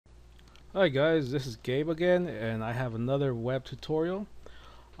Hi guys, this is Gabe again, and I have another web tutorial.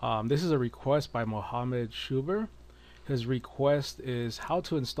 This is a request by Mohammed Shuber. His request is how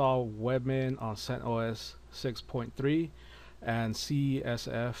to install Webmin on CentOS 6.3 and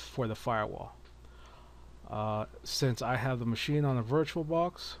CSF for the firewall. Since I have the machine on a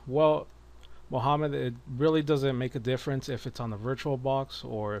VirtualBox, well, Mohammed, it really doesn't make a difference if it's on a VirtualBox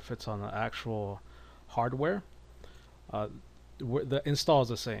or if it's on the actual hardware. Uh, the install is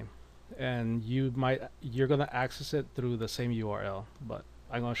the same, and you're gonna access it through the same URL, but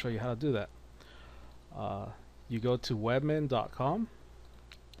I'm gonna show you how to do that. uh, you go to webmin.com.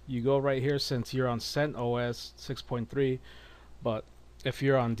 You go right here since you're on CentOS 6.3, but if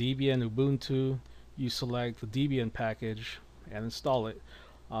you're on Debian Ubuntu, you select the Debian package and install it.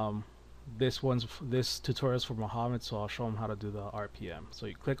 um, this tutorial is for Mohammed, so I'll show him how to do the RPM. So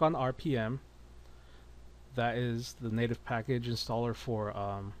you click on RPM. That is the native package installer for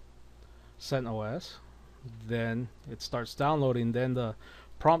CentOS. Then it starts downloading. Then the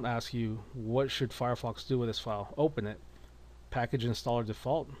prompt asks you, what should Firefox do with this file? Open it. Package installer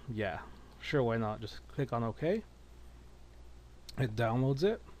default? Yeah, sure, why not? Just click on OK. It downloads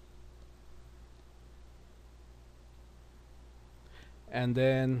it. And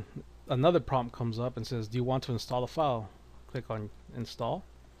then another prompt comes up and says, do you want to install the file? Click on install.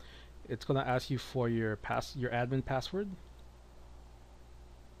 It's going to ask you for your admin password.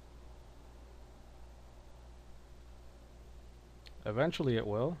 Eventually it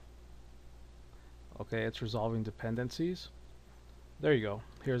will. Okay, it's resolving dependencies. There you go.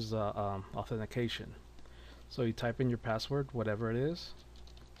 Here's the authentication. So you type in your password, whatever it is.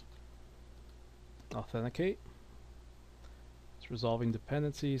 Authenticate. It's resolving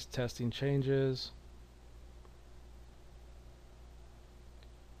dependencies, testing changes.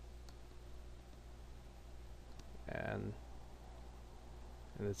 And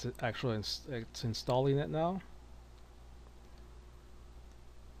it's actually it's installing it now.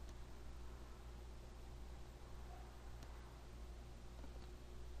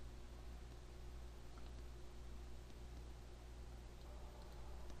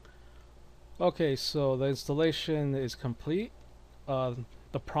 Okay, so the installation is complete.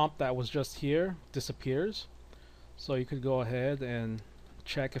 The prompt that was just here disappears, so you could go ahead and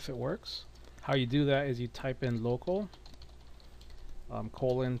check if it works. How you do that is you type in local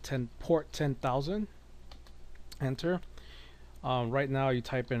colon 10 port 10,000, enter. Right now you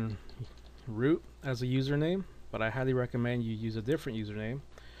type in root as a username, but I highly recommend you use a different username.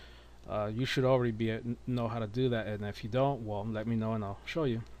 You should already know how to do that, and if you don't, well, let me know and I'll show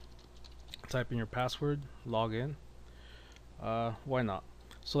you. Type in your password, log in. Why not?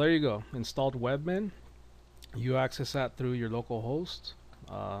 So there you go, installed Webmin. You access that through your local host,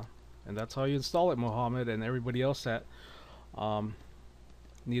 and that's how you install it, Mohammed, and everybody else that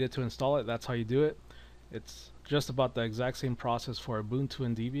needed to install it. That's how you do it. It's just about the exact same process for Ubuntu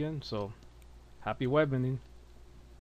and Debian. So happy Webmining.